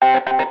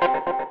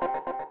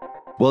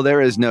Well,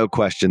 there is no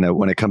question that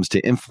when it comes to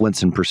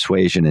influence and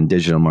persuasion in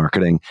digital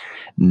marketing,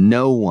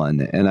 no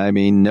one, and I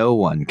mean no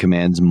one,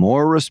 commands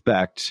more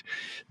respect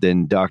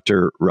than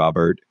Dr.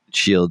 Robert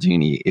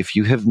Cialdini. If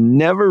you have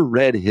never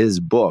read his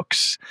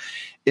books,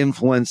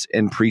 Influence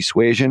and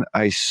Persuasion,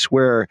 I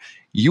swear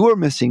you are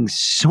missing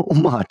so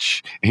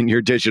much in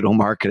your digital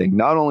marketing,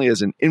 not only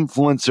as an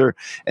influencer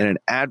and an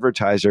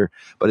advertiser,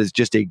 but as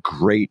just a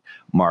great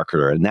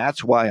marketer. And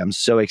that's why I'm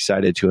so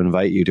excited to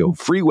invite you to a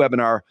free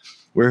webinar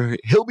where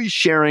he'll be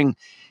sharing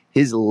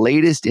his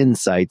latest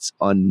insights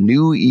on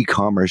new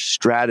e-commerce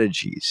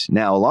strategies.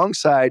 Now,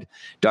 alongside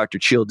Dr.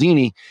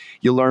 Cialdini,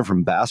 you'll learn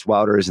from Bass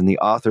Wouters and the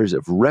authors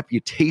of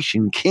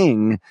Reputation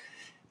King,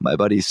 my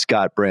buddies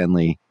Scott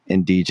Branley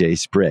and DJ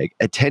Sprigg.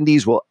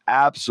 Attendees will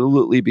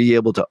absolutely be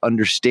able to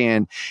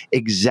understand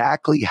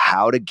exactly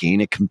how to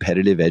gain a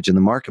competitive edge in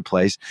the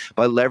marketplace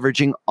by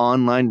leveraging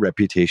online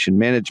reputation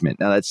management.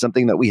 Now, that's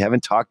something that we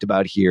haven't talked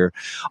about here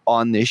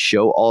on this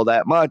show all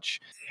that much.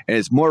 And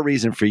it's more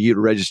reason for you to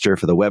register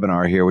for the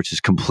webinar here, which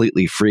is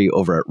completely free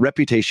over at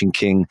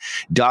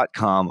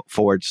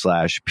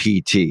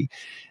reputationking.com/PT.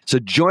 So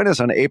join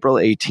us on April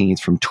 18th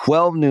from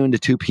 12 noon to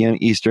 2 p.m.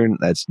 Eastern.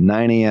 That's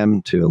 9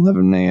 a.m. to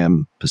 11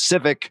 a.m.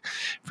 Pacific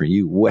for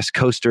you West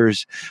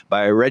Coasters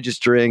by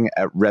registering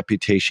at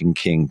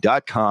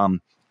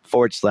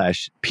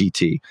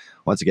reputationking.com/PT.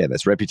 Once again,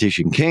 that's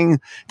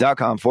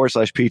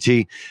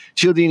reputationking.com/PT.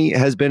 Cialdini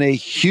has been a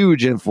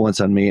huge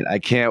influence on me, and I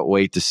can't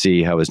wait to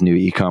see how his new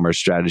e-commerce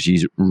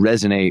strategies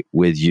resonate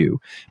with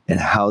you and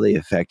how they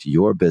affect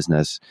your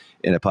business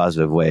in a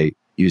positive way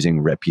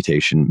using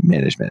reputation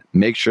management.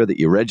 Make sure that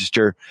you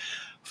register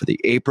for the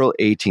April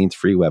 18th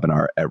free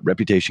webinar at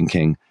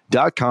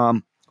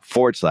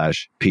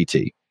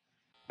reputationking.com/PT.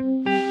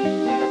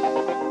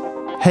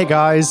 Hey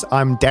guys,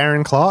 I'm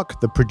Darren Clark,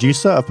 the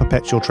producer of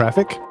Perpetual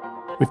Traffic.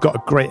 We've got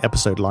a great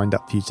episode lined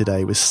up for you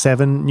today with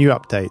 7 new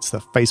updates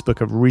that Facebook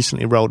have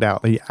recently rolled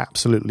out that you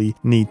absolutely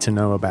need to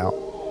know about.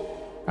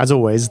 As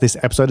always, this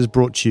episode is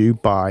brought to you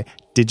by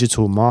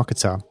Digital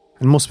Marketer,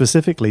 and more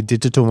specifically,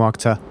 Digital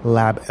Marketer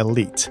Lab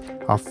Elite,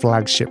 our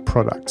flagship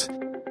product.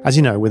 As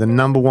you know, we're the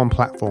 #1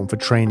 platform for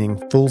training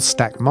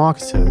full-stack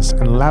marketers,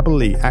 and Lab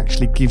Elite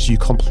actually gives you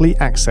complete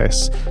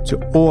access to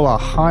all our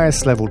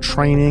highest level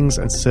trainings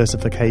and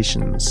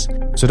certifications.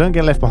 So don't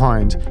get left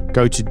behind.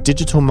 Go to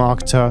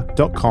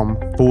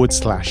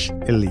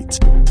digitalmarketer.com/elite,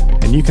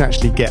 and you can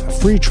actually get a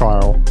free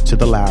trial to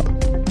the lab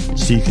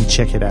so you can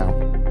check it out.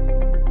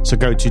 So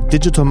go to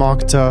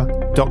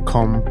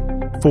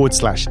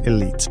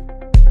digitalmarketer.com/elite.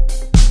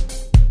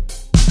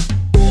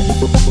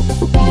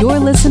 You're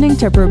listening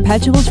to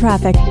Perpetual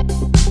Traffic.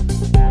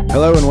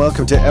 Hello and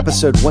welcome to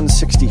episode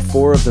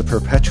 164 of the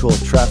Perpetual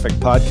Traffic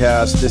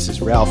Podcast. This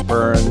is Ralph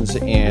Burns,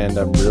 and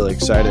I'm really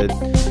excited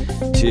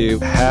to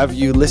have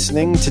you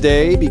listening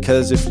today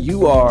because if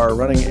you are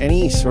running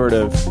any sort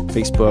of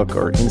Facebook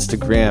or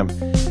Instagram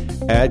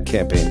ad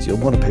campaigns, you'll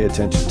want to pay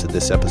attention to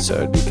this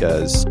episode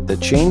because the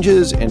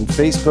changes in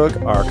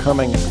Facebook are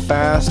coming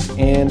fast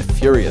and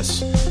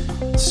furious.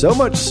 So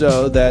much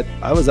so that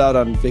I was out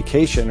on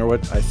vacation, or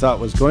what I thought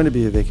was going to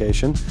be a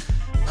vacation,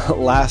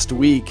 last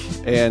week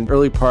and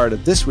early part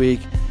of this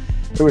week.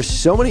 There were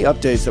so many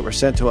updates that were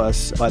sent to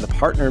us by the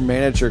Partner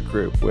Manager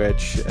Group,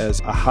 which is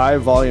a high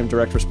volume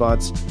direct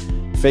response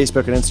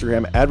Facebook and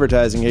Instagram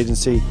advertising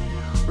agency.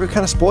 We're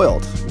kind of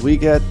spoiled. We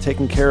get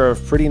taken care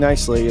of pretty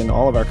nicely, and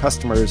all of our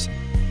customers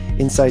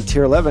inside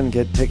Tier 11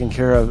 get taken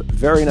care of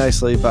very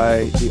nicely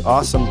by the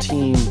awesome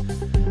team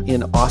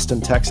in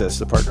Austin, Texas,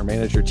 the Partner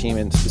Manager team,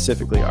 and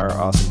specifically our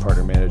awesome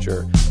Partner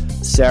Manager,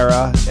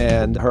 Sarah,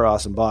 and her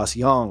awesome boss,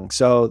 Young.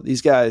 So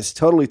these guys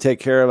totally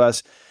take care of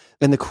us.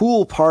 And the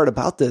cool part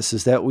about this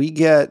is that we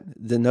get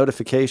the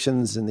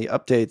notifications and the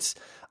updates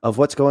of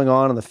what's going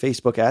on the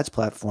Facebook ads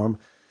platform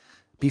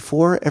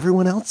before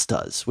everyone else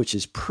does, which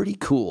is pretty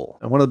cool.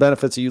 And one of the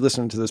benefits of you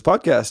listening to this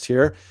podcast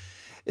here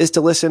is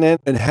to listen in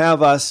and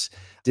have us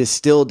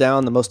distill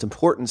down the most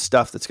important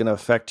stuff that's going to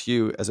affect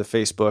you as a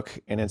Facebook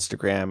and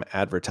Instagram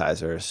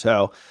advertiser.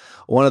 So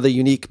one of the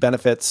unique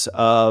benefits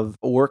of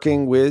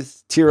working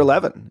with Tier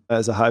 11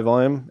 as a high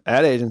volume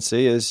ad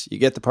agency is you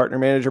get the Partner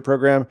Manager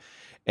program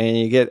and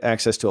you get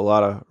access to a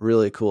lot of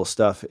really cool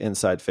stuff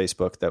inside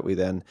Facebook that we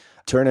then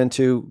turn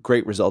into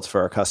great results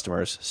for our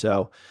customers.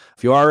 So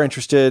if you are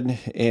interested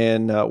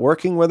in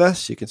working with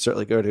us, you can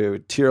certainly go to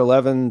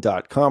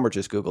tier11.com or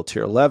just Google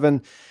Tier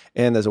 11.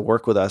 And there's a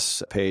Work With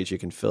Us page. You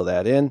can fill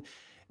that in.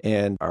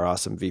 And our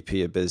awesome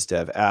VP of Biz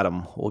Dev,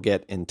 Adam, will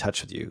get in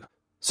touch with you.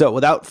 So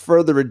without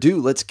further ado,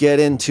 let's get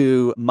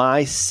into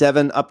my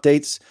 7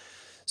 updates.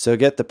 So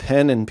get the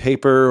pen and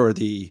paper or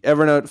the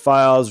Evernote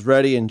files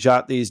ready and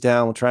jot these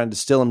down. We'll try and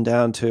distill them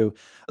down to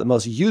the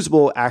most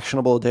usable,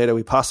 actionable data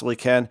we possibly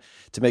can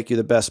to make you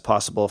the best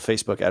possible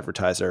Facebook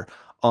advertiser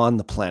on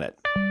the planet.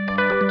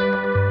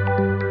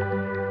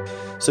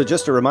 So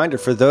just a reminder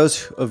for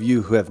those of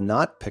you who have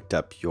not picked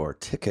up your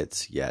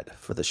tickets yet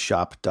for the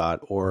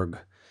shop.org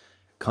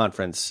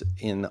conference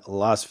in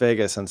Las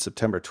Vegas on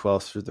September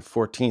 12th through the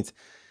 14th,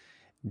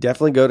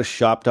 definitely go to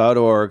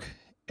shop.org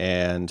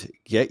and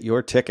get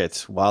your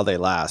tickets while they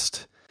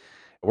last.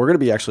 We're going to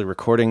be actually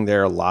recording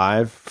there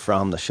live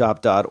from the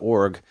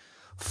shop.org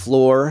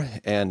floor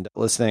and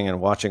listening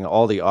and watching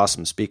all the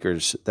awesome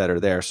speakers that are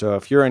there. So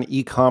if you're in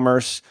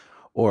e-commerce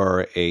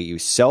or you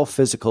sell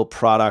physical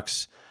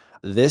products,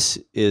 this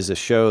is a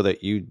show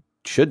that you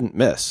shouldn't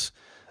miss.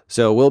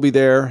 So we'll be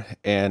there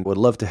and would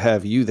love to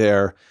have you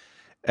there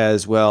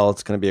as well.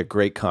 It's going to be a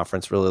great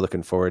conference. Really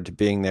looking forward to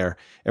being there.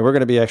 And we're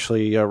going to be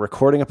actually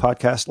recording a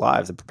podcast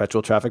live, the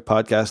Perpetual Traffic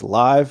Podcast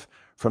live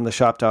from the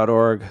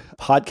shop.org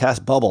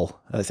podcast bubble,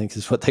 I think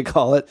is what they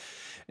call it.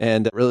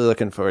 And really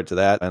looking forward to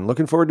that and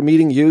looking forward to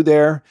meeting you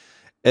there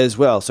as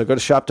well. So go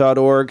to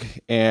shop.org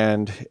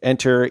and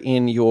enter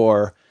in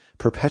your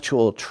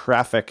Perpetual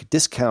Traffic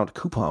discount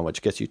coupon,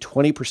 which gets you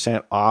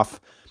 20% off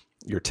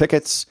your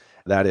tickets.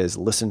 That is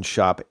Listen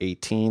Shop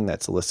 18.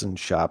 That's Listen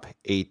Shop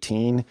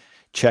 18.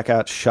 Check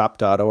out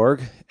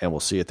shop.org and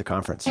we'll see you at the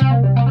conference.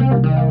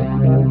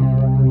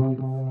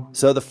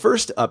 So the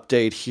first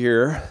update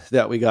here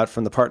that we got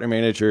from the partner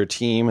manager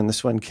team, and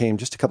this one came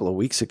just a couple of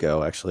weeks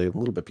ago, actually, a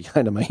little bit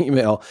behind on my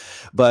email,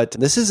 but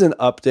this is an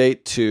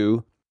update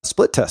to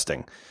split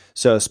testing.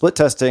 So split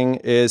testing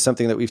is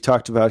something that we've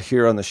talked about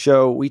here on the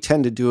show. We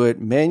tend to do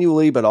it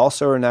manually, but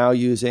also are now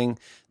using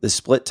the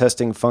split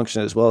testing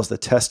function as well as the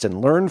test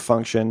and learn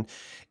function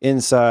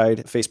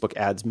inside Facebook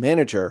Ads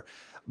Manager.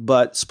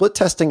 But split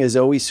testing has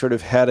always sort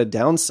of had a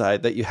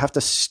downside that you have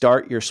to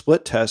start your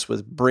split test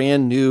with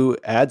brand new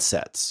ad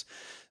sets.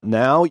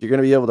 Now you're going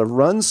to be able to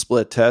run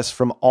split tests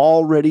from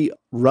already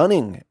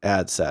running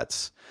ad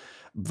sets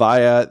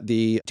via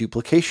the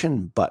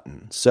duplication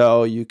button.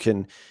 So you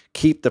can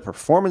keep the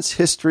performance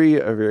history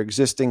of your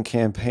existing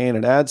campaign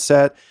and ad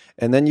set,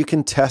 and then you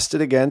can test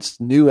it against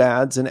new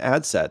ads and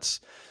ad sets.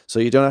 So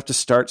you don't have to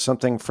start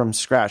something from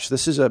scratch.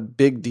 This is a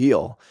big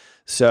deal.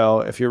 So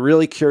if you're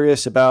really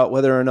curious about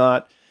whether or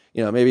not,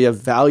 maybe a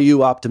value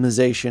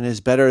optimization is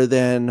better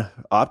than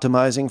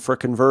optimizing for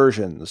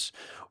conversions,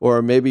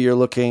 or maybe you're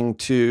looking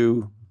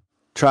to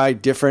try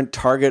different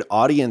target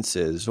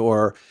audiences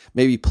or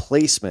maybe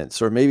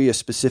placements or maybe a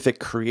specific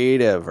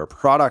creative or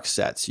product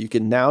sets, you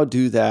can now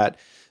do that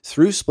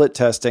through split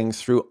testing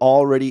through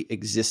already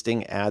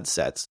existing ad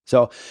sets.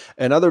 So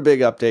another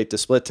big update to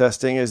split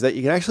testing is that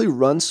you can actually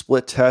run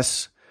split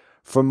tests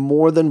for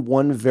more than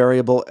one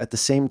variable at the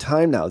same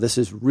time now. This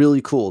is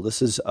really cool.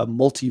 This is a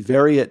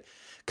multivariate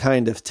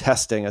kind of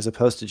testing as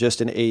opposed to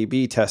just an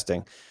A/B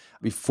testing.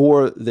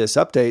 Before this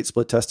update,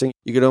 split testing,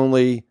 you could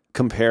only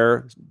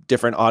compare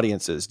different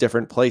audiences,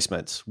 different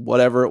placements,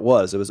 whatever it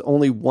was. It was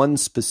only one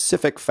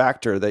specific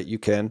factor that you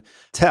can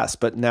test,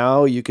 but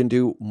now you can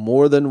do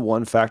more than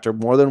one factor,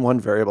 more than one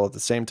variable at the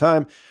same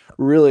time.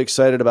 Really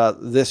excited about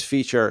this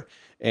feature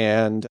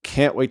and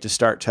can't wait to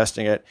start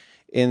testing it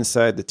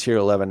inside the Tier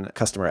 11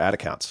 customer ad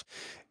accounts.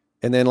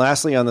 And then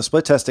lastly, on the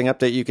split testing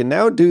update, you can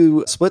now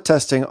do split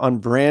testing on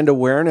brand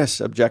awareness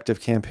objective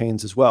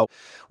campaigns as well.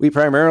 We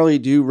primarily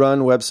do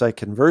run website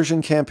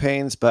conversion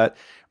campaigns, but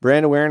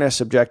brand awareness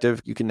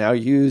objective, you can now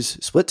use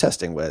split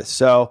testing with.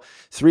 So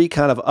 3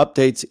 kind of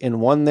updates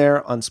in one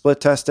there on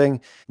split testing.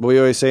 What we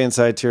always say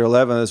inside Tier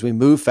 11 is we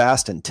move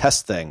fast and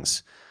test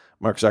things.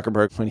 Mark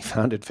Zuckerberg, when he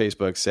founded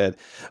Facebook, said,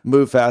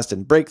 move fast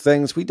and break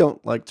things. We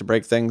don't like to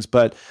break things,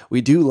 but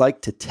we do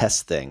like to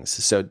test things.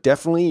 So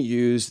definitely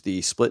use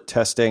the split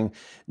testing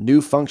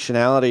new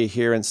functionality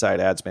here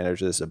inside Ads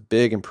Manager. This is a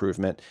big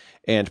improvement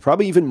and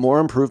probably even more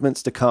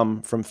improvements to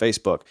come from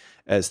Facebook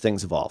as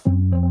things evolve.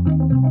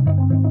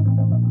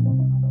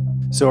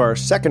 So our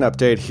second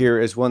update here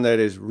is one that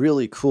is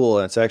really cool.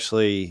 And it's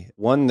actually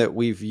one that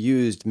we've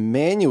used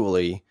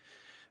manually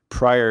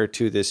prior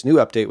to this new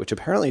update, which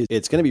apparently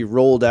it's going to be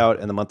rolled out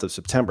in the month of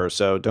September.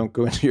 So don't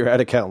go into your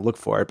ad account and look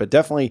for it, but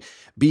definitely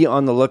be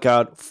on the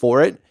lookout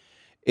for it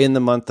in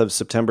the month of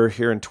September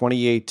here in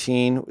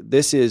 2018.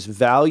 This is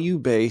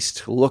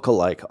value-based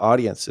lookalike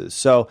audiences.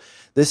 So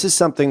this is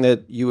something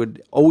that you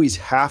would always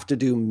have to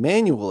do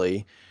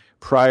manually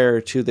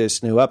prior to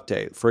this new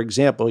update. For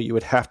example, you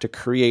would have to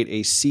create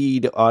a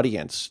seed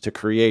audience to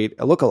create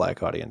a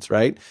lookalike audience,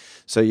 right?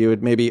 So you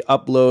would maybe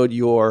upload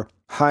your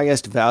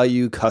highest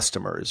value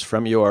customers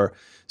from your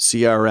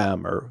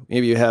CRM, or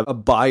maybe you have a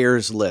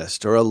buyer's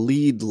list or a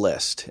lead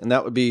list, and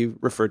that would be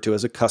referred to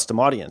as a custom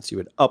audience. You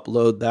would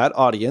upload that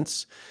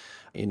audience.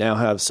 You now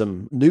have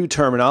some new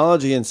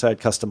terminology inside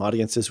custom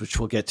audiences, which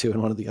we'll get to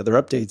in one of the other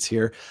updates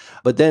here.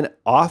 But then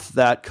off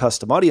that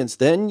custom audience,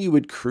 then you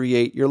would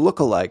create your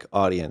lookalike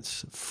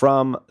audience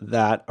from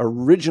that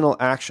original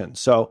action.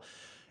 So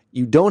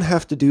you don't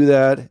have to do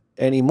that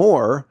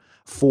anymore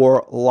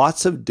for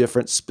lots of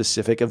different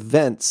specific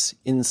events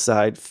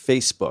inside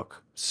Facebook.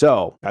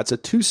 So that's a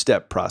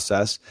 2-step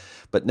process,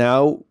 but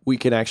now we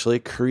can actually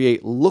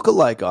create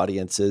lookalike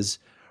audiences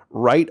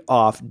right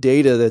off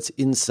data that's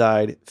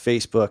inside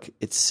Facebook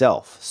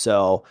itself.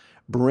 So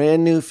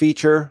brand new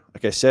feature.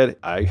 Like I said,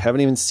 I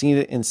haven't even seen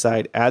it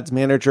inside Ads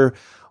Manager.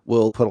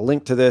 We'll put a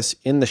link to this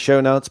in the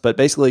show notes, but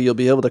basically you'll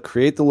be able to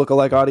create the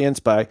lookalike audience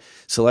by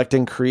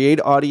selecting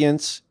Create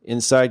Audience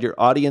inside your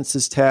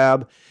Audiences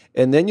tab,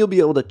 And then you'll be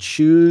able to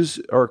choose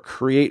or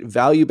create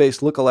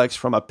value-based lookalikes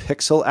from a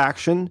pixel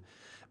action,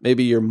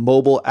 maybe your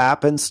mobile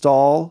app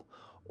install,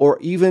 or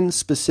even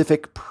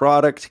specific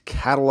product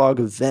catalog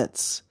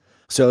events.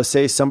 So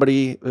say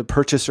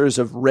purchasers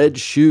of red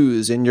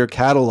shoes in your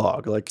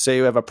catalog, like say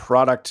you have a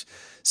product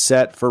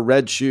set for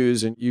red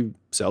shoes and you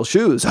sell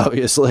shoes,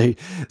 obviously.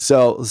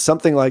 So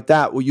something like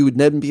that, where you would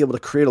then be able to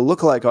create a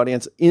lookalike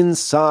audience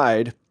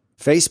inside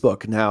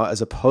Facebook now,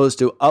 as opposed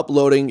to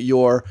uploading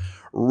your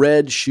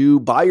red shoe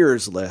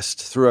buyers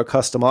list through a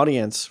custom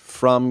audience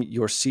from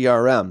your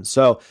CRM.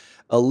 So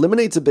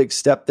eliminates a big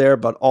step there,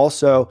 but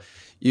also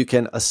you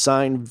can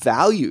assign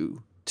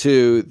value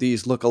to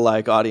these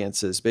lookalike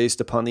audiences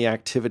based upon the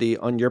activity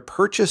on your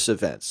purchase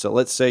event. So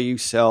let's say you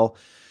sell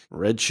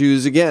red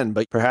shoes again,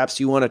 but perhaps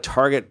you want to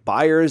target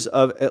buyers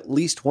of at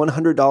least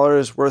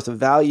 $100 worth of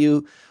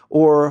value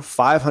or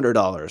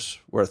 $500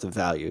 worth of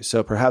value.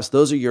 So perhaps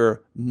those are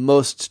your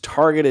most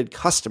targeted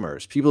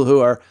customers, people who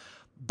are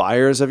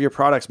buyers of your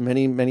products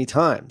many, many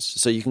times.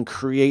 So you can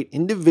create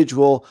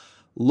individual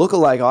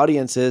lookalike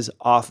audiences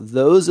off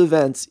those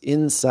events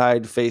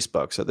inside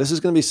Facebook. So this is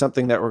going to be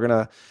something that we're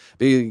going to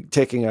be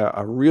taking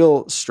a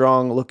real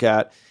strong look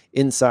at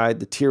inside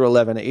the Tier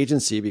 11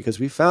 agency, because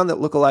we found that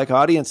lookalike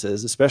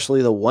audiences,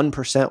 especially the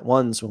 1%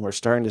 ones when we're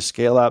starting to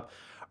scale up,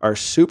 are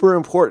super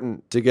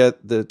important to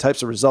get the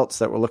types of results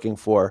that we're looking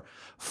for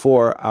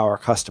our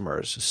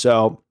customers.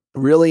 So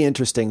really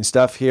interesting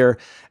stuff here,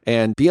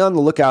 and be on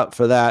the lookout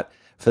for that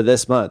for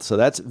this month. So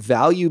that's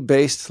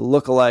value-based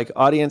lookalike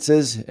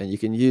audiences, and you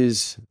can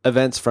use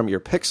events from your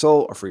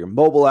Pixel or for your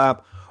mobile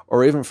app,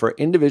 or even for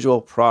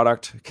individual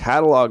product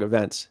catalog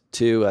events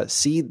to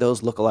seed those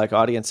lookalike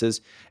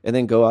audiences and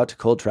then go out to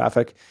cold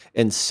traffic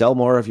and sell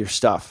more of your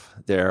stuff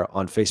there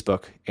on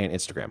Facebook and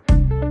Instagram.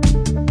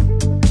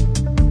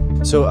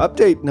 So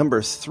update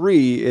number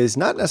 3 is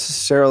not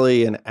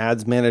necessarily an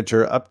ads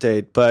manager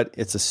update, but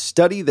it's a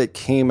study that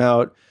came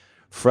out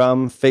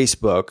from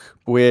Facebook,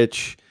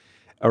 which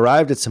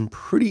arrived at some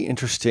pretty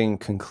interesting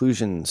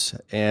conclusions.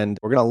 And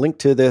we're going to link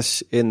to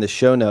this in the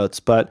show notes.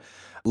 But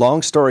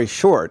long story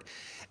short,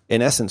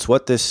 in essence,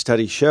 what this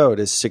study showed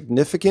is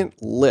significant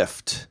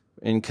lift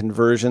in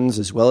conversions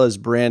as well as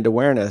brand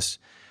awareness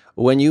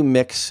when you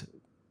mix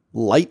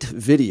light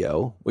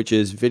video, which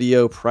is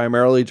video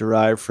primarily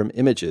derived from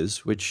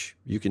images, which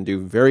you can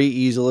do very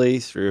easily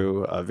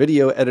through a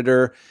video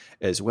editor,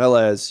 as well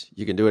as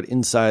you can do it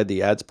inside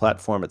the ads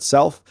platform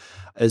itself,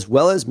 as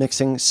well as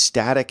mixing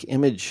static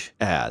image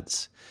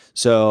ads.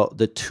 So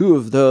the two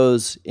of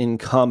those in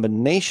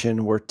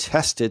combination were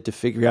tested to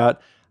figure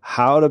out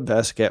how to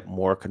best get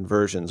more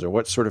conversions, or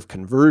what sort of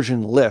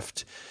conversion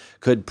lift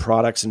could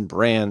products and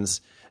brands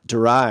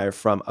derive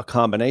from a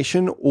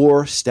combination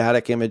or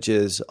static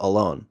images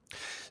alone.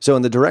 So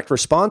in the direct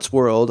response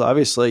world,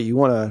 obviously you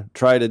want to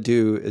try to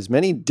do as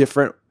many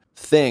different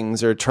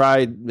things or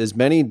try as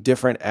many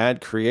different ad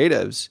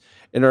creatives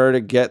in order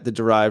to get the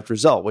derived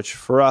result, which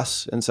for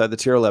us inside the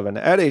Tier 11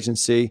 ad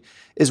agency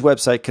is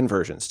website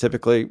conversions.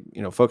 Typically,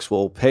 folks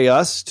will pay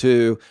us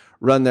to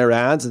run their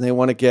ads and they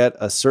want to get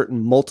a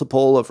certain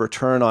multiple of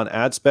return on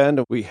ad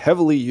spend. We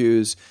heavily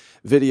use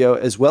video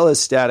as well as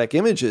static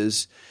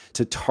images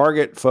to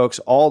target folks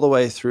all the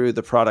way through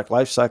the product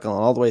lifecycle and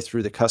all the way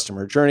through the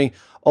customer journey,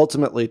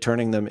 ultimately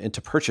turning them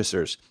into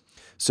purchasers.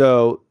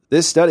 So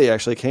this study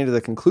actually came to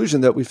the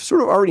conclusion that we've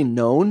sort of already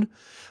known,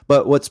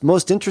 but what's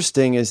most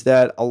interesting is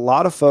that a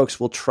lot of folks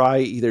will try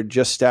either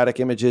just static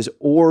images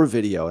or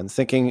video and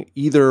thinking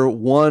either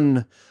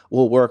one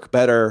will work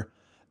better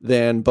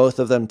than both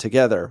of them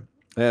together.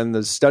 And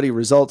the study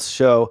results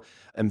show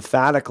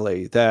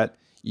emphatically that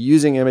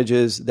using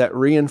images that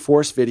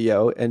reinforce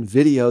video and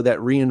video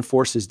that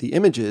reinforces the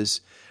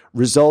images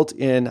result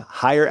in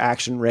higher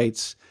action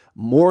rates,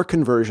 more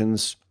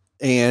conversions,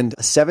 and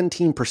a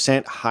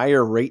 17%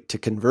 higher rate to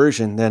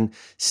conversion than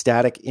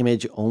static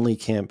image only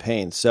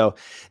campaigns. So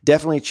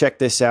definitely check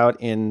this out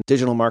in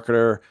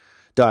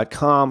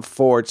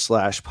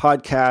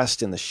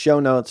digitalmarketer.com/podcast in the show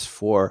notes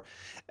for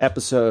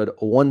episode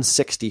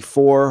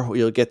 164, where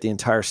you'll get the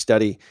entire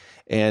study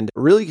and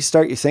really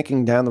start you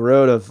thinking down the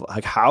road of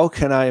like, how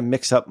can I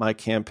mix up my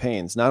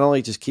campaigns? Not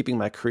only just keeping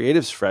my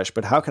creatives fresh,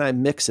 but how can I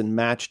mix and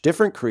match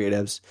different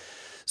creatives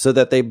so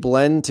that they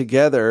blend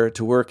together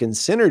to work in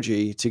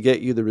synergy to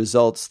get you the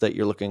results that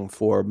you're looking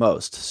for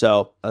most.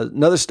 So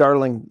another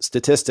startling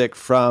statistic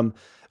from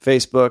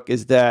Facebook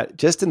is that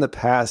just in the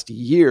past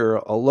year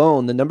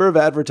alone, the number of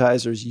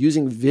advertisers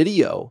using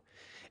video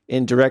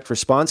in direct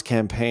response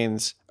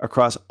campaigns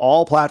across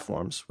all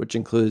platforms, which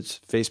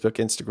includes Facebook,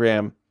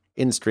 Instagram,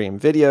 in-stream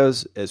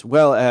videos, as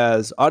well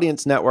as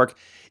Audience Network,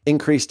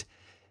 increased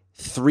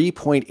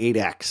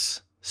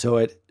 3.8x. So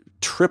it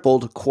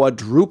tripled,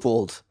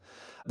 quadrupled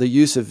the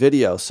use of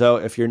video. So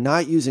if you're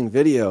not using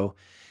video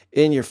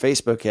in your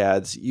Facebook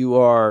ads, you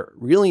are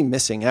really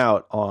missing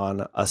out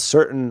on a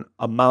certain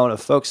amount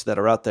of folks that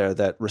are out there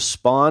that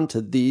respond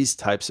to these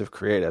types of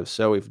creatives.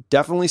 So we've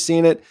definitely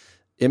seen it.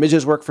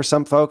 Images work for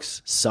some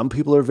folks. Some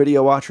people are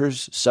video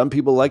watchers. Some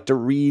people like to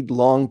read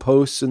long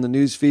posts in the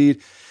news feed.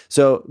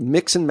 So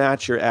mix and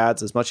match your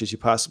ads as much as you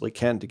possibly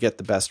can to get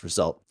the best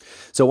result.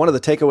 So one of the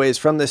takeaways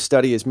from this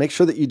study is make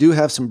sure that you do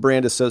have some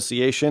brand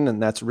association,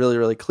 and that's really,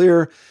 really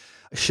clear.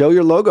 Show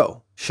your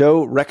logo.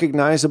 Show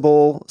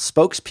recognizable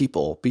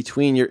spokespeople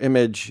between your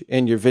image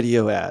and your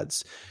video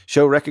ads.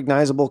 Show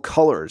recognizable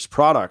colors,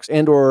 products,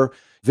 and or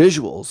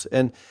visuals,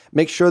 and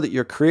make sure that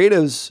your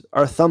creatives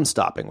are thumb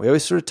stopping. We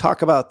always sort of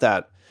talk about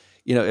that.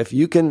 If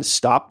you can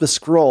stop the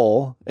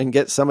scroll and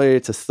get somebody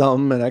to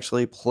thumb and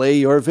actually play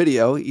your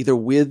video, either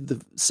with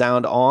the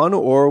sound on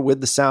or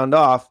with the sound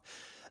off,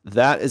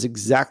 that is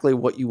exactly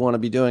what you want to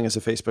be doing as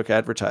a Facebook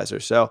advertiser.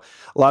 So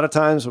a lot of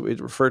times what we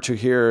refer to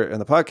here in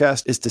the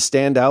podcast is to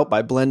stand out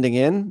by blending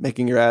in,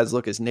 making your ads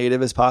look as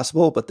native as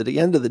possible. But at the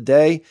end of the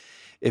day,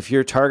 if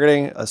you're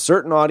targeting a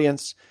certain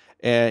audience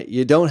and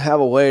you don't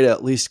have a way to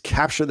at least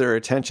capture their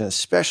attention,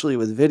 especially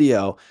with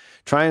video,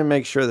 try and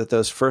make sure that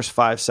those first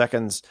 5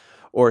 seconds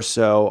or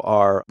so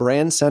are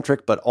brand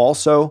centric, but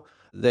also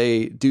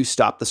they do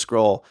stop the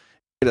scroll.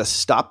 To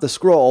stop the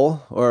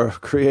scroll or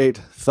create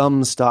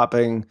thumb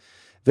stopping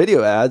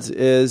video ads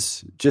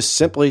is just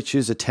simply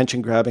choose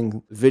attention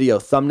grabbing video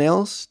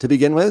thumbnails to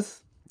begin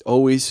with.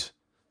 Always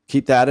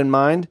keep that in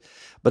mind,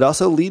 but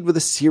also lead with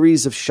a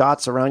series of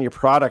shots around your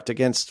product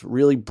against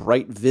really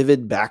bright,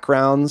 vivid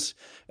backgrounds.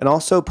 And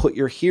also put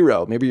your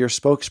hero, maybe your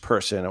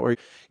spokesperson, or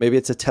maybe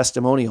it's a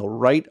testimonial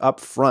right up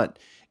front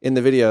in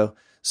the video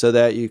so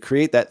that you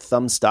create that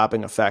thumb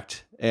stopping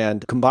effect.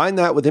 And combine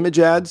that with image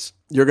ads,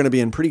 you're going to be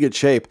in pretty good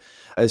shape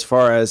as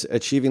far as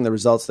achieving the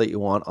results that you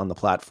want on the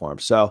platform.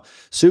 So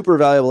super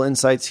valuable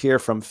insights here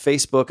from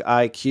Facebook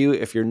IQ.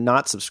 If you're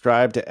not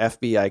subscribed to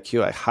FB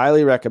IQ, I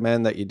highly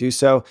recommend that you do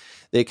so.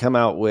 They come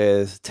out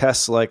with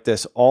tests like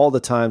this all the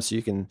time so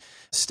you can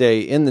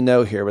stay in the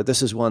know here. But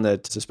this is one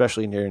that's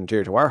especially near and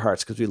dear to our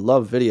hearts because we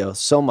love video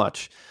so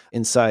much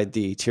inside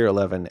the Tier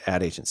 11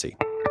 ad agency.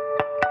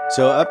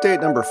 So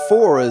update number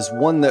 4 is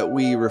one that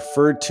we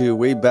referred to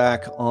way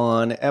back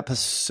on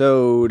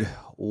episode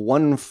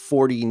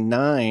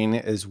 149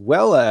 as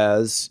well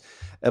as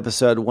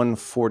episode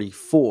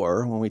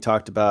 144 when we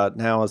talked about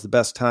now is the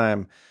best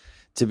time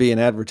to be an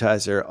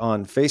advertiser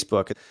on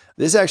Facebook.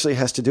 This actually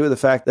has to do with the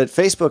fact that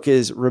Facebook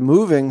is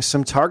removing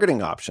some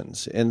targeting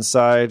options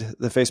inside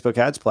the Facebook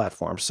ads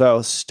platform.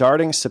 So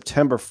starting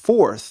September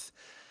 4th,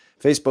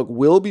 Facebook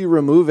will be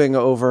removing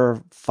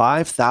over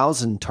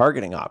 5,000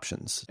 targeting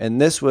options. And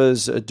this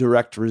was a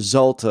direct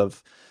result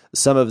of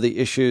some of the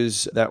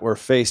issues that were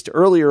faced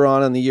earlier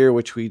on in the year,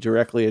 which we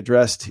directly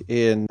addressed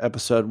in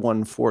episode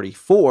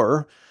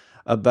 144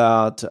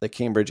 about the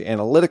Cambridge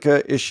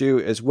Analytica issue,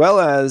 as well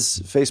as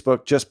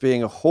Facebook just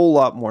being a whole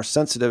lot more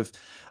sensitive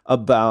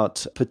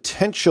about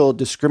potential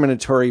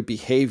discriminatory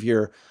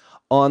behavior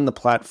on the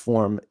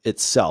platform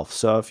itself.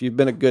 So if you've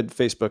been a good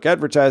Facebook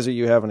advertiser,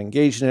 you haven't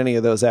engaged in any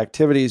of those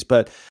activities,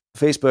 but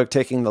Facebook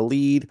taking the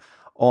lead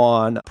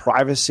on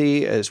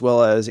privacy as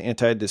well as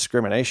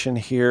anti-discrimination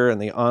here in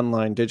the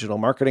online digital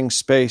marketing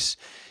space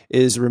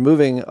is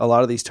removing a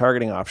lot of these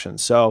targeting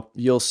options. So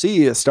you'll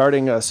see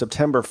starting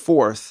September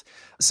 4th,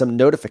 some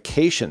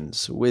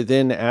notifications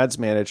within Ads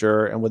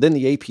Manager and within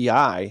the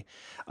API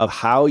of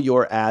how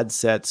your ad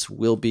sets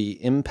will be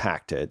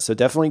impacted. So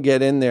definitely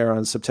get in there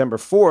on September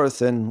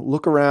 4th and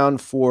look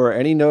around for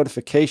any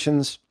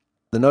notifications.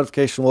 The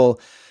notification will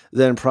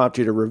then prompt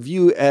you to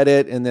review,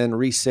 edit, and then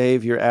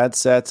resave your ad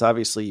sets.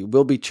 Obviously, you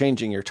will be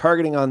changing your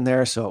targeting on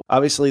there. So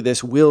obviously,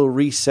 this will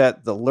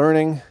reset the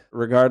learning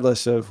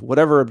regardless of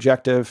whatever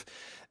objective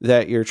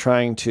that you're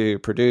trying to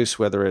produce,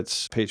 whether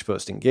it's page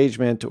post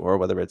engagement or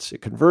whether it's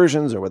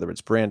conversions or whether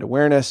it's brand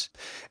awareness.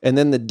 And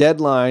then the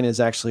deadline is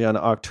actually on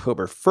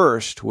October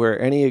 1st, where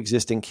any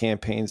existing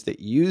campaigns that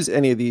use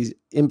any of these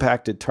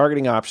impacted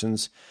targeting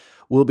options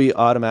will be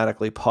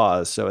automatically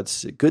paused. So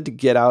it's good to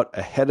get out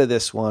ahead of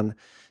this one.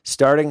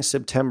 Starting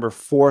September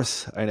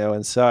 4th, I know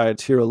inside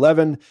Tier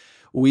 11,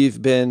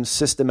 we've been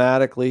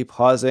systematically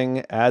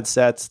pausing ad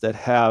sets that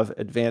have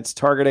advanced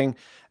targeting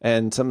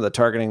and some of the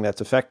targeting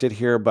that's affected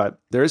here, but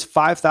there's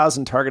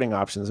 5,000 targeting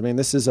options. I mean,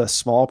 this is a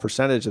small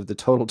percentage of the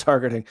total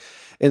targeting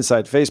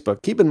inside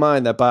Facebook. Keep in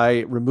mind that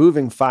by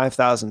removing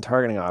 5,000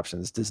 targeting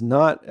options does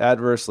not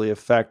adversely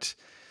affect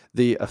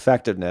the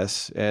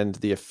effectiveness and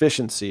the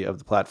efficiency of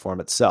the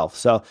platform itself.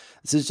 So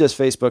this is just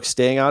Facebook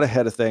staying out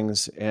ahead of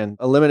things and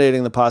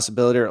eliminating the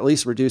possibility, or at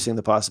least reducing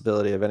the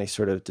possibility of any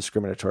sort of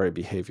discriminatory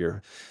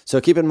behavior.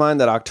 So keep in mind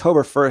that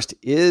October 1st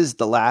is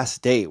the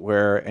last date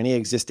where any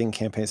existing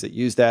campaigns that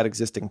use that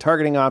existing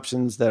targeting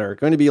options that are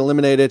going to be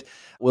eliminated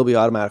will be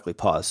automatically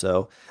paused.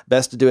 So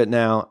best to do it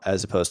now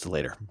as opposed to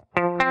later.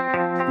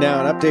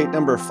 Now, an update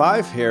number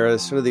 5 here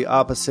is sort of the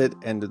opposite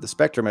end of the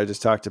spectrum. I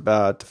just talked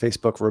about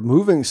Facebook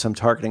removing some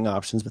targeting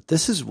options, but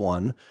this is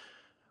one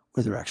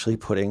where they're actually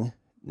putting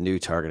new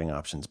targeting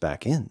options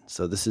back in.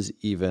 So this is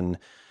even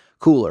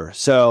cooler.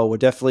 So we're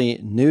definitely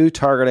new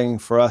targeting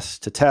for us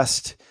to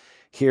test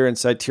here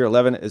inside Tier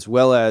 11, as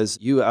well as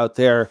you out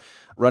there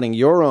running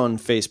your own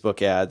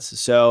Facebook ads.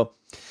 So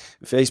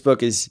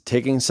Facebook is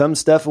taking some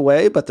stuff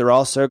away, but they're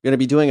also going to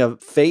be doing a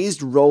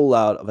phased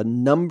rollout of a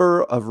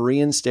number of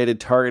reinstated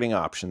targeting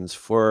options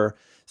for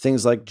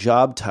things like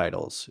job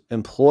titles,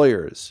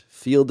 employers,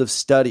 field of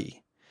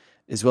study,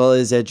 as well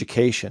as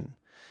education.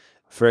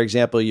 For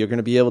example, you're going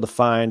to be able to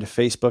find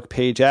Facebook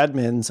page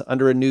admins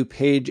under a new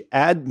page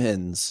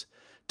admins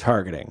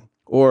targeting.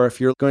 Or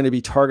if you're going to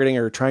be targeting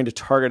or trying to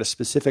target a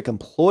specific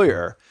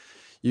employer,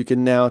 you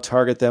can now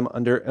target them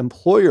under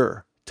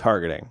employer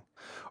targeting.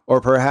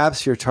 Or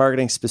perhaps you're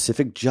targeting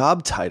specific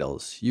job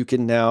titles. You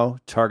can now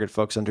target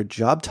folks under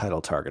job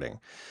title targeting.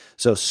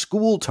 So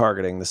school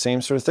targeting, the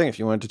same sort of thing. If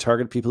you wanted to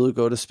target people who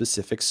go to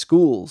specific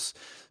schools,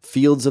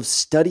 fields of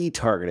study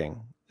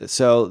targeting.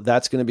 So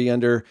that's going to be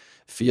under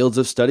fields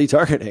of study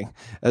targeting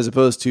as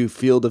opposed to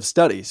field of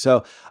study.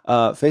 So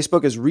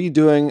Facebook is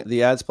redoing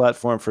the ads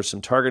platform for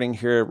some targeting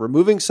here,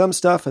 removing some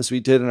stuff as we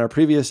did in our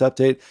previous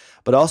update,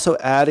 but also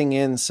adding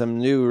in some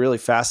new really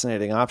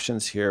fascinating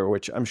options here,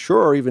 which I'm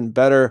sure are even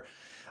better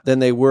than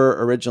they were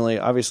originally.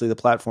 Obviously, the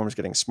platform is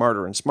getting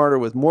smarter and smarter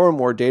with more and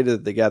more data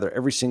that they gather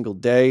every single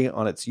day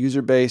on its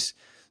user base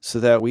so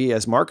that we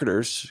as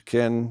marketers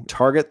can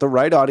target the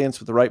right audience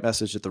with the right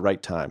message at the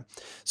right time.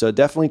 So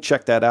definitely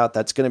check that out.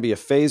 That's going to be a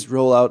phased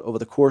rollout over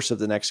the course of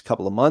the next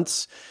couple of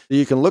months.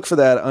 You can look for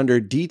that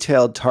under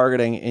detailed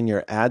targeting in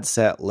your ad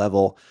set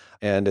level.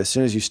 And as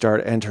soon as you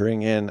start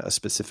entering in a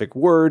specific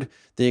word,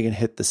 then you can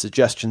hit the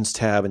suggestions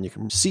tab and you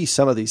can see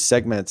some of these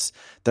segments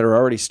that are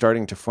already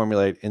starting to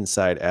formulate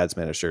inside Ads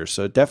Manager.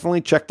 So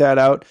definitely check that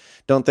out.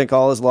 Don't think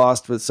all is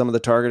lost with some of the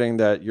targeting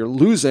that you're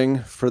losing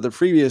for the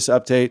previous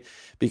update,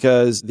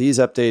 because these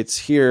updates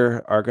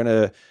here are going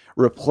to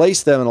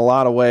replace them in a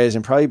lot of ways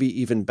and probably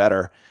be even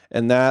better.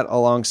 And that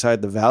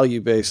alongside the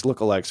value-based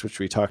lookalikes, which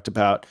we talked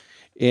about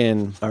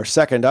in our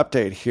second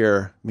update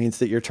here, means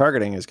that your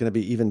targeting is going to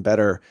be even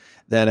better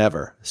than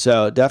ever.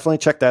 So definitely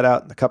check that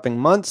out in the coming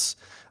months.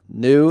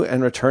 New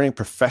and returning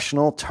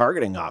professional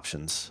targeting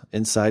options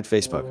inside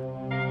Facebook.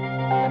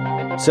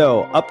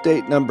 So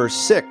update number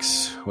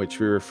 6, which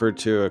we referred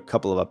to a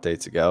couple of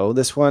updates ago.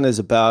 This one is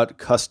about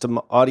custom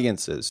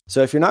audiences.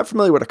 So if you're not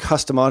familiar with what a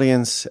custom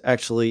audience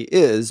actually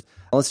is,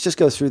 let's just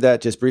go through that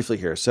just briefly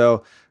here.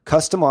 So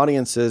custom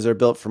audiences are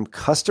built from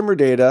customer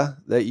data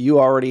that you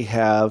already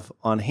have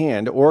on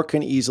hand or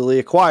can easily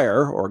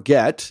acquire or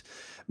get,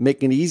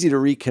 making it easy to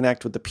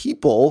reconnect with the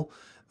people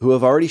who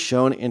have already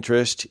shown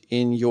interest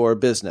in your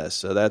business.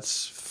 So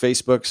that's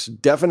Facebook's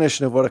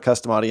definition of what a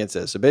custom audience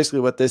is. So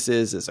basically what this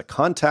is a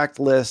contact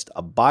list,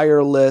 a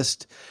buyer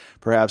list,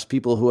 perhaps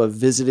people who have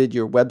visited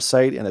your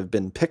website and have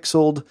been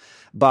pixeled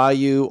by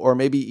you, or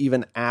maybe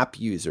even app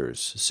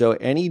users. So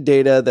any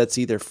data that's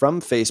either from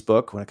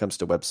Facebook when it comes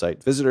to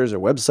website visitors or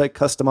website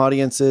custom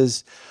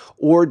audiences,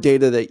 or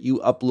data that you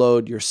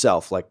upload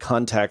yourself, like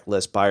contact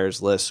list,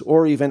 buyers lists,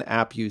 or even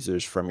app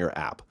users from your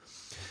app.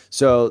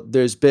 So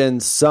there's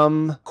been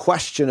some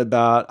question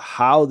about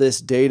how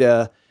this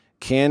data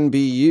can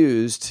be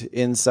used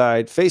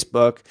inside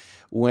Facebook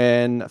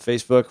when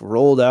Facebook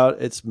rolled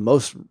out its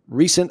most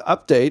recent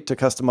update to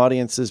custom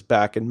audiences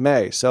back in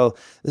May. So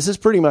this is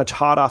pretty much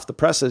hot off the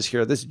presses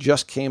here. This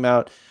just came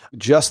out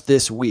just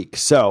this week.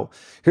 So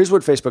here's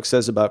what Facebook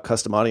says about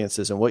custom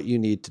audiences and what you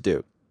need to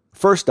do.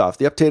 First off,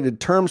 the updated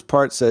terms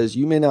part says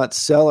you may not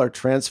sell or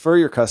transfer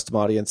your custom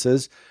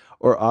audiences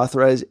or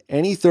authorize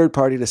any third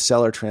party to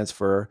sell or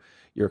transfer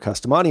your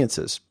custom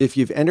audiences. If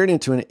you've entered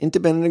into an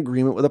independent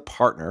agreement with a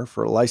partner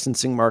for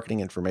licensing marketing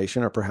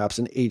information or perhaps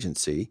an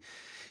agency,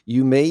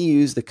 you may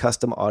use the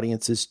custom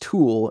audiences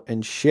tool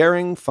and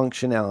sharing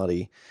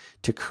functionality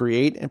to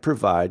create and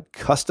provide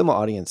custom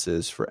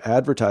audiences for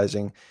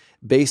advertising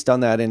based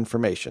on that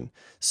information,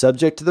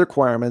 subject to the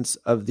requirements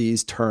of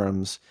these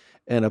terms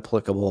and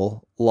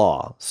applicable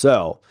law.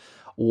 So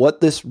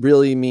what this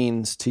really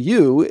means to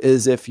you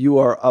is if you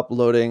are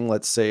uploading,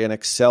 let's say, an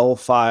Excel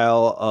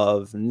file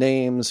of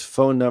names,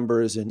 phone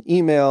numbers, and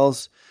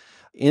emails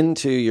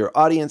into your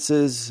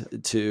audiences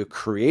to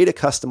create a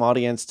custom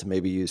audience to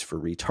maybe use for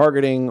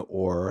retargeting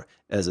or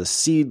as a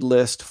seed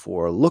list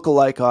for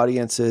lookalike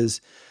audiences,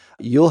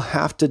 you'll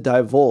have to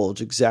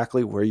divulge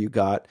exactly where you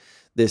got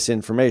this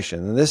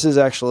information. And this is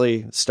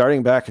actually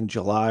starting back in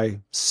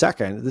July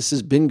 2nd. This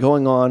has been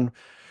going on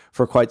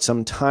for quite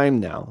some time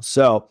now.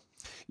 So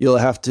you'll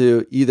have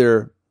to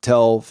either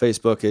tell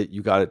Facebook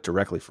you got it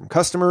directly from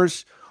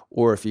customers,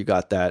 or if you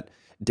got that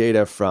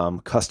data from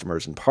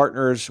customers and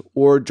partners,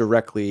 or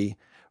directly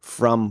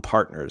from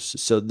partners.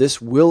 So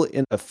this will,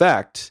 in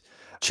effect,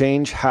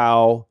 change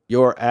how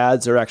your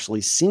ads are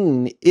actually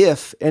seen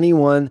if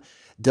anyone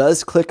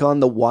does click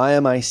on the "Why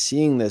am I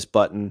seeing this?"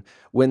 button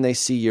when they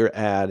see your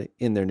ad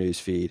in their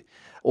newsfeed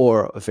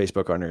or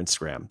Facebook or on their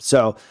Instagram.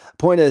 So the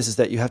point is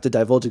that you have to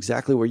divulge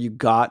exactly where you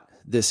got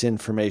this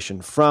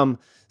information from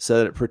so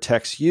that it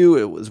protects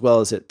you as well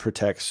as it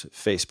protects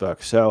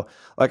Facebook. So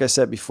like I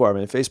said before,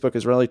 Facebook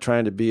is really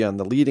trying to be on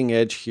the leading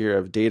edge here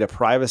of data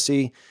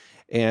privacy.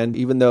 And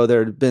even though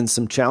there have been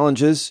some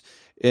challenges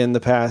in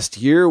the past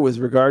year with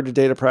regard to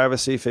data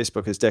privacy.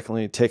 Facebook is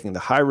definitely taking the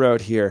high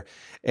road here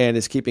and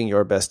is keeping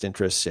your best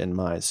interests in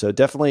mind. So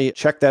definitely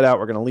check that out.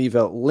 We're going to leave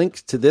a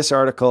link to this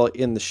article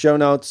in the show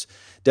notes.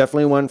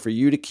 Definitely one for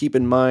you to keep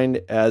in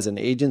mind as an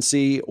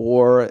agency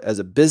or as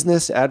a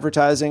business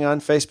advertising on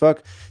Facebook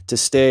to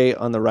stay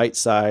on the right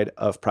side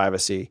of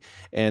privacy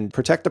and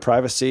protect the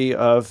privacy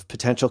of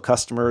potential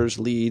customers,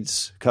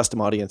 leads,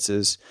 custom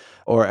audiences,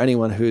 or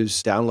anyone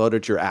who's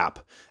downloaded your app,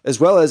 as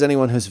well as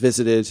anyone who's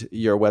visited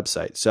your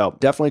website. So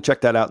definitely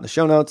check that out in the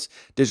show notes,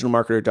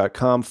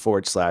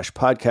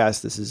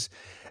 digitalmarketer.com/podcast. This is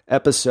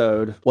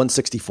episode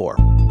 164.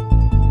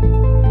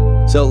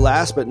 So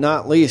last but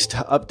not least,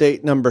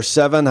 update number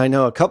 7. I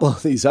know a couple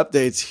of these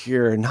updates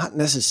here are not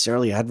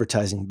necessarily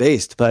advertising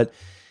based, but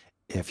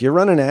if you're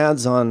running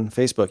ads on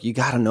Facebook, you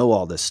got to know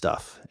all this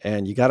stuff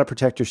and you got to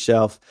protect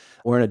yourself.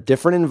 We're in a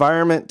different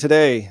environment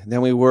today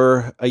than we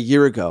were a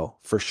year ago,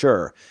 for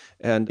sure.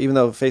 And even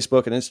though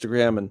Facebook and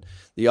Instagram and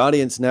the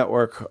Audience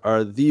Network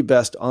are the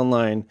best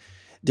online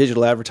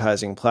digital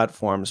advertising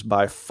platforms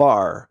by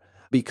far,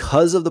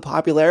 because of the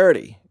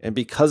popularity and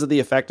because of the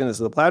effectiveness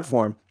of the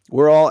platform,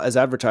 we're all, as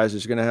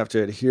advertisers, going to have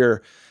to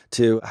adhere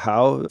to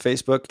how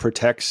Facebook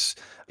protects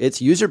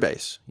its user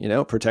base,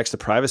 protects the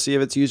privacy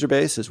of its user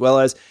base, as well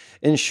as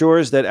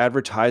ensures that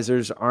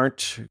advertisers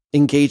aren't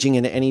engaging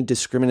in any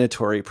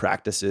discriminatory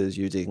practices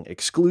using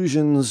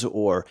exclusions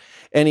or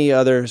any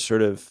other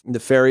sort of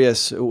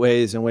nefarious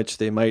ways in which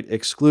they might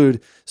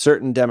exclude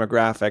certain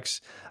demographics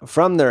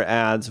from their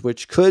ads,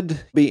 which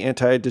could be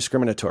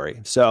anti-discriminatory.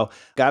 So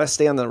got to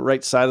stay on the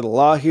right side of the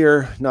law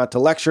here, not to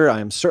lecture. I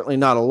am certainly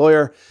not a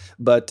lawyer,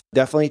 but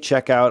definitely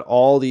check out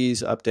all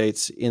these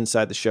updates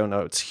inside the show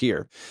notes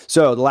here.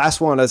 So the last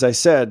one, as I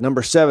said,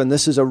 number 7,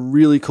 this is a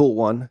really cool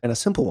one and a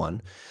simple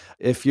one.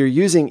 If you're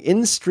using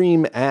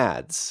in-stream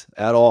ads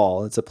at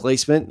all, it's a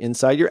placement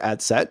inside your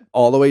ad set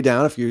all the way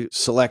down. If you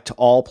select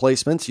all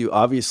placements, you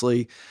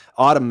obviously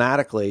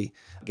automatically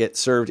get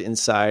served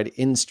inside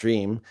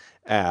in-stream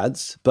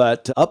ads.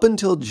 But up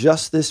until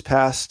just this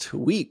past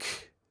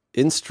week,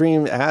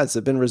 in-stream ads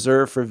have been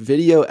reserved for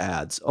video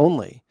ads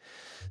only.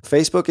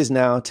 Facebook is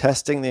now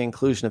testing the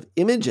inclusion of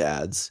image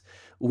ads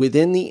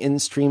within the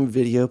in-stream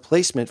video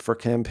placement for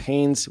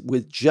campaigns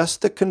with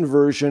just the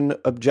conversion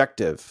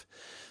objective.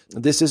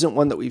 This isn't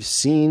one that we've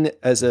seen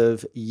as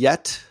of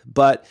yet,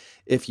 but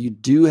if you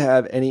do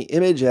have any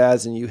image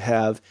ads and you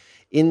have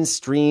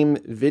in-stream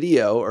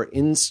video or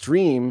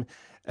in-stream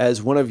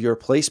as one of your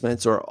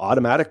placements or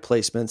automatic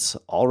placements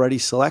already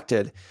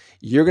selected,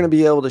 you're going to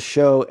be able to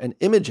show an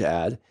image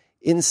ad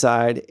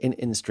inside an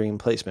in-stream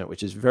placement,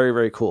 which is very,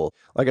 very cool.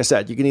 Like I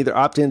said, you can either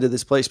opt into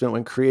this placement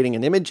when creating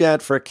an image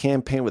ad for a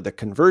campaign with a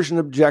conversion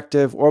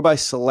objective or by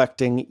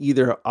selecting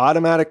either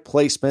automatic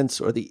placements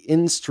or the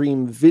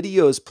in-stream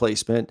videos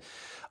placement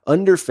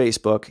under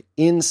Facebook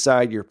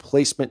inside your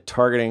placement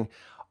targeting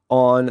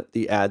on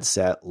the ad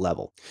set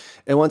level.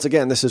 And once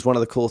again, this is one of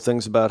the cool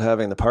things about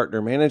having the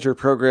partner manager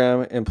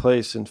program in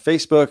place in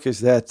Facebook is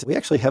that we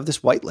actually have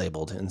this white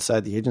labeled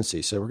inside the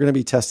agency. So we're going to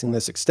be testing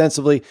this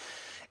extensively,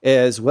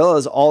 as well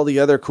as all the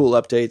other cool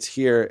updates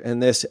here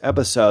in this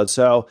episode.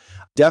 So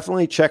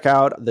definitely check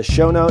out the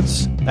show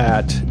notes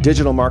at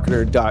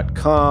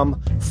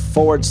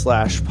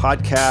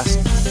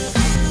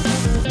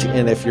digitalmarketer.com/podcast.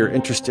 And if you're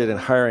interested in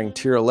hiring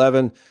Tier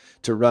 11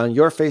 to run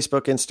your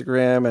Facebook,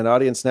 Instagram, and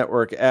Audience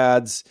Network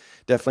ads,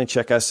 definitely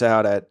check us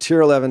out at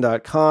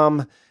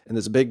tier11.com. And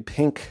there's a big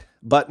pink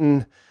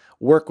button.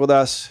 Work with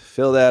us,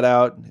 fill that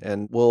out,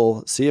 and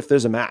we'll see if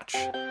there's a match.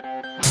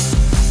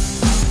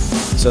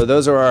 So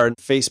those are our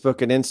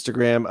Facebook and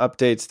Instagram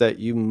updates that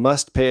you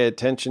must pay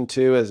attention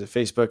to as a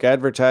Facebook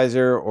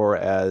advertiser or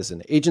as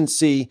an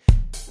agency.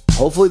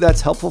 Hopefully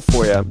that's helpful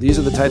for you. These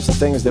are the types of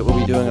things that we'll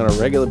be doing on a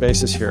regular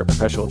basis here at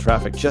Perpetual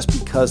Traffic, just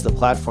because the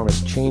platform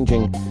is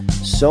changing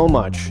so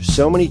much,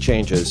 so many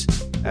changes.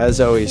 As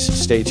always,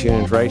 stay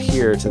tuned right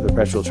here to the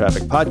Perpetual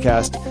Traffic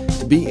podcast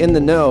to be in the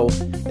know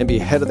and be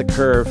ahead of the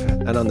curve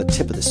and on the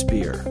tip of the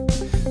spear.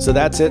 So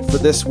that's it for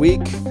this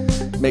week.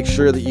 Make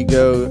sure that you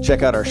go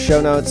check out our show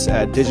notes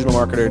at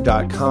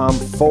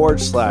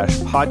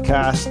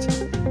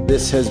digitalmarketer.com/podcast.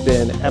 This has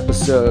been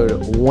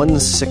episode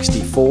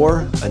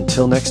 164.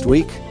 Until next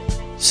week,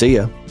 see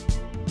ya.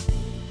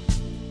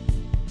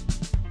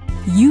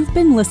 You've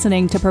been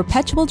listening to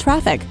Perpetual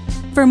Traffic.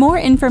 For more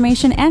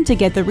information and to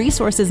get the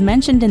resources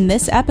mentioned in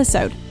this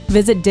episode,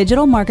 visit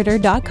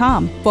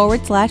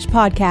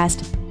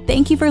digitalmarketer.com/podcast.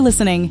 Thank you for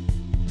listening.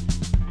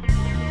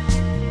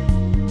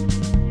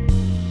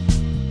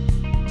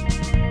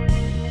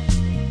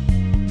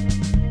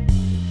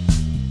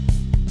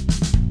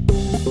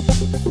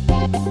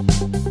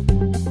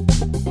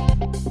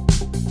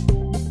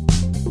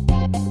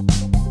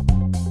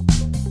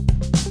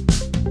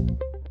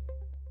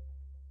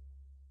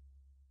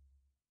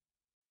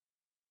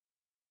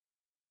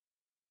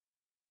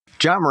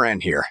 John Moran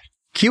here.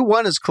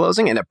 Q1 is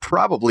closing and it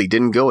probably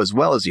didn't go as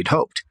well as you'd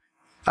hoped.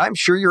 I'm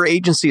sure your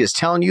agency is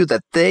telling you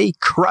that they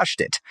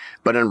crushed it,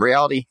 but in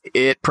reality,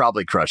 it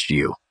probably crushed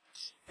you.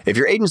 If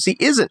your agency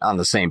isn't on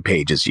the same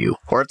page as you,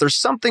 or if there's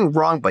something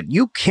wrong but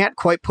you can't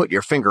quite put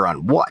your finger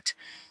on what,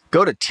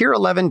 go to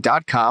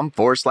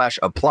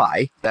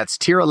tier11.com/apply. That's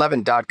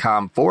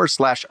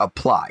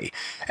tier11.com/apply.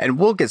 And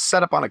we'll get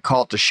set up on a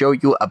call to show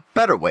you a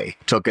better way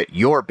to look at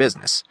your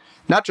business,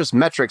 not just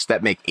metrics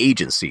that make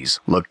agencies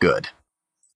look good.